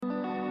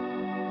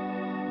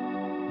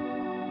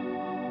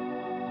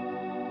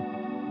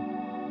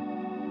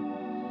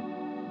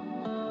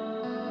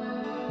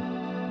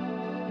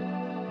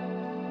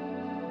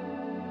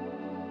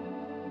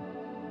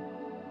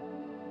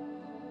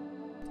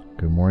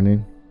Good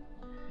morning.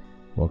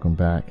 Welcome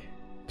back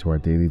to our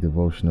daily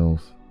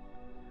devotionals.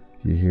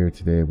 You're here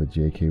today with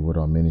J.K.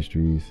 Woodall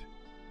Ministries.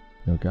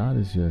 God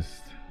is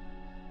just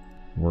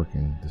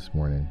working this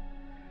morning.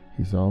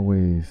 He's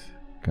always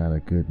got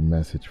a good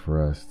message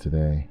for us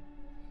today,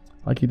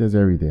 like he does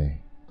every day.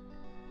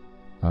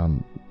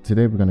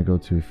 Today we're going to go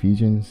to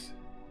Ephesians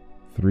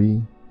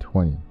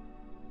 3:20.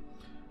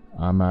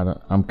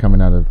 I'm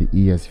coming out of the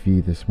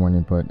ESV this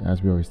morning, but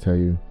as we always tell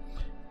you,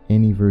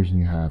 any version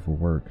you have will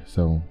work.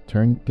 So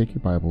take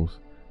your Bibles,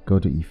 go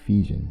to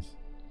Ephesians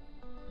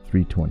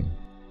 3:20.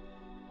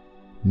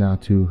 Now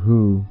to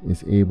who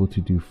is able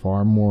to do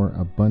far more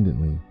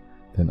abundantly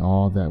than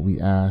all that we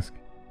ask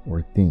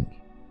or think,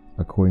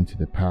 according to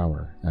the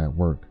power at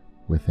work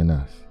within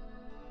us.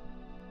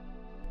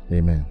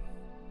 Amen.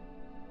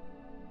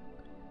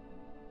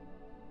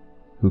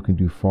 Who can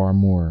do far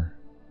more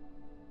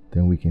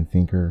than we can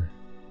think or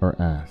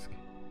ask,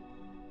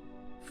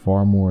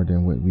 far more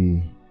than what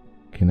we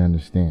can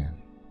understand.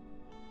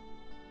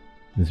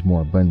 There's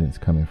more abundance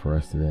coming for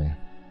us today.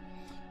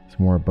 There's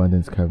more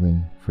abundance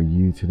coming for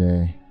you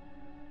today.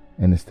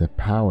 And it's the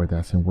power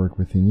that's in work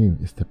within you.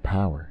 It's the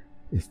power.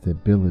 It's the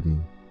ability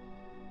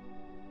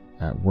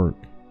at work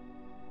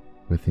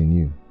within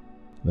you.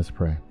 Let's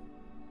pray.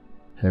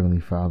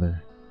 Heavenly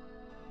Father,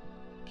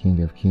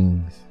 King of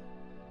Kings,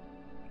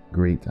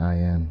 great I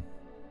am,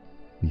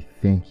 we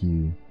thank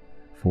you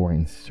for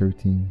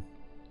inserting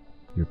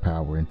your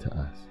power into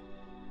us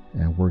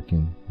and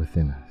working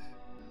within us.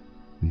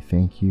 We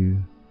thank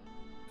you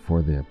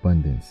for the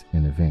abundance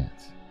in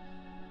advance.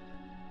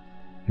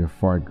 You're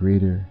far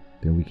greater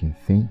than we can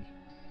think.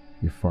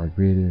 You're far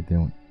greater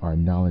than our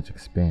knowledge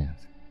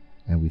expands.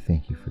 And we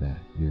thank you for that.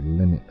 You're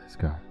limitless,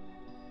 God.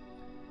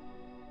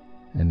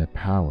 And the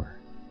power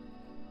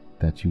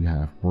that you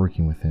have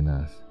working within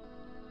us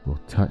will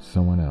touch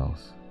someone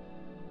else,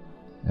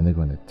 and they're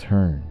going to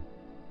turn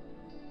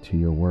to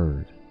your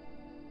word.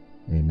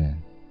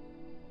 Amen.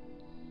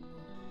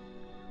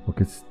 Well,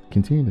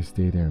 continue to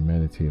stay there and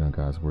meditate on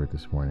God's word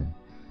this morning,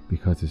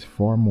 because it's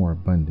far more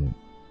abundant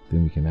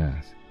than we can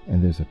ask.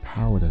 And there's a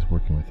power that's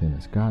working within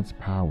us. God's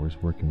power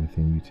is working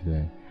within you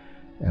today.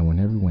 And when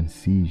everyone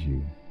sees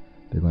you,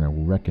 they're going to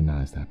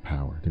recognize that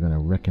power. They're going to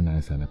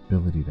recognize that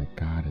ability that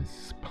God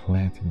has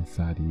planted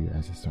inside of you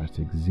as it starts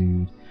to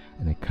exude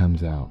and it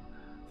comes out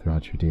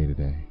throughout your day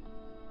today.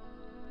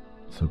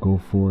 So go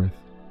forth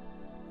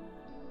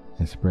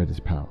and spread his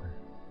power.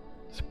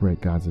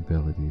 Spread God's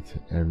ability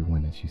to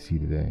everyone that you see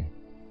today.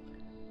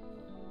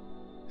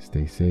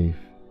 Stay safe.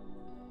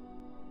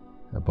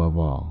 Above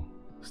all,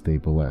 stay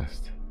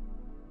blessed.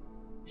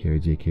 Here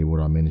at J.K.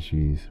 Woodall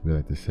Ministries, we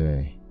like to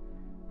say,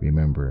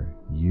 remember,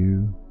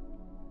 you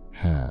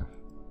have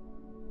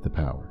the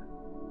power.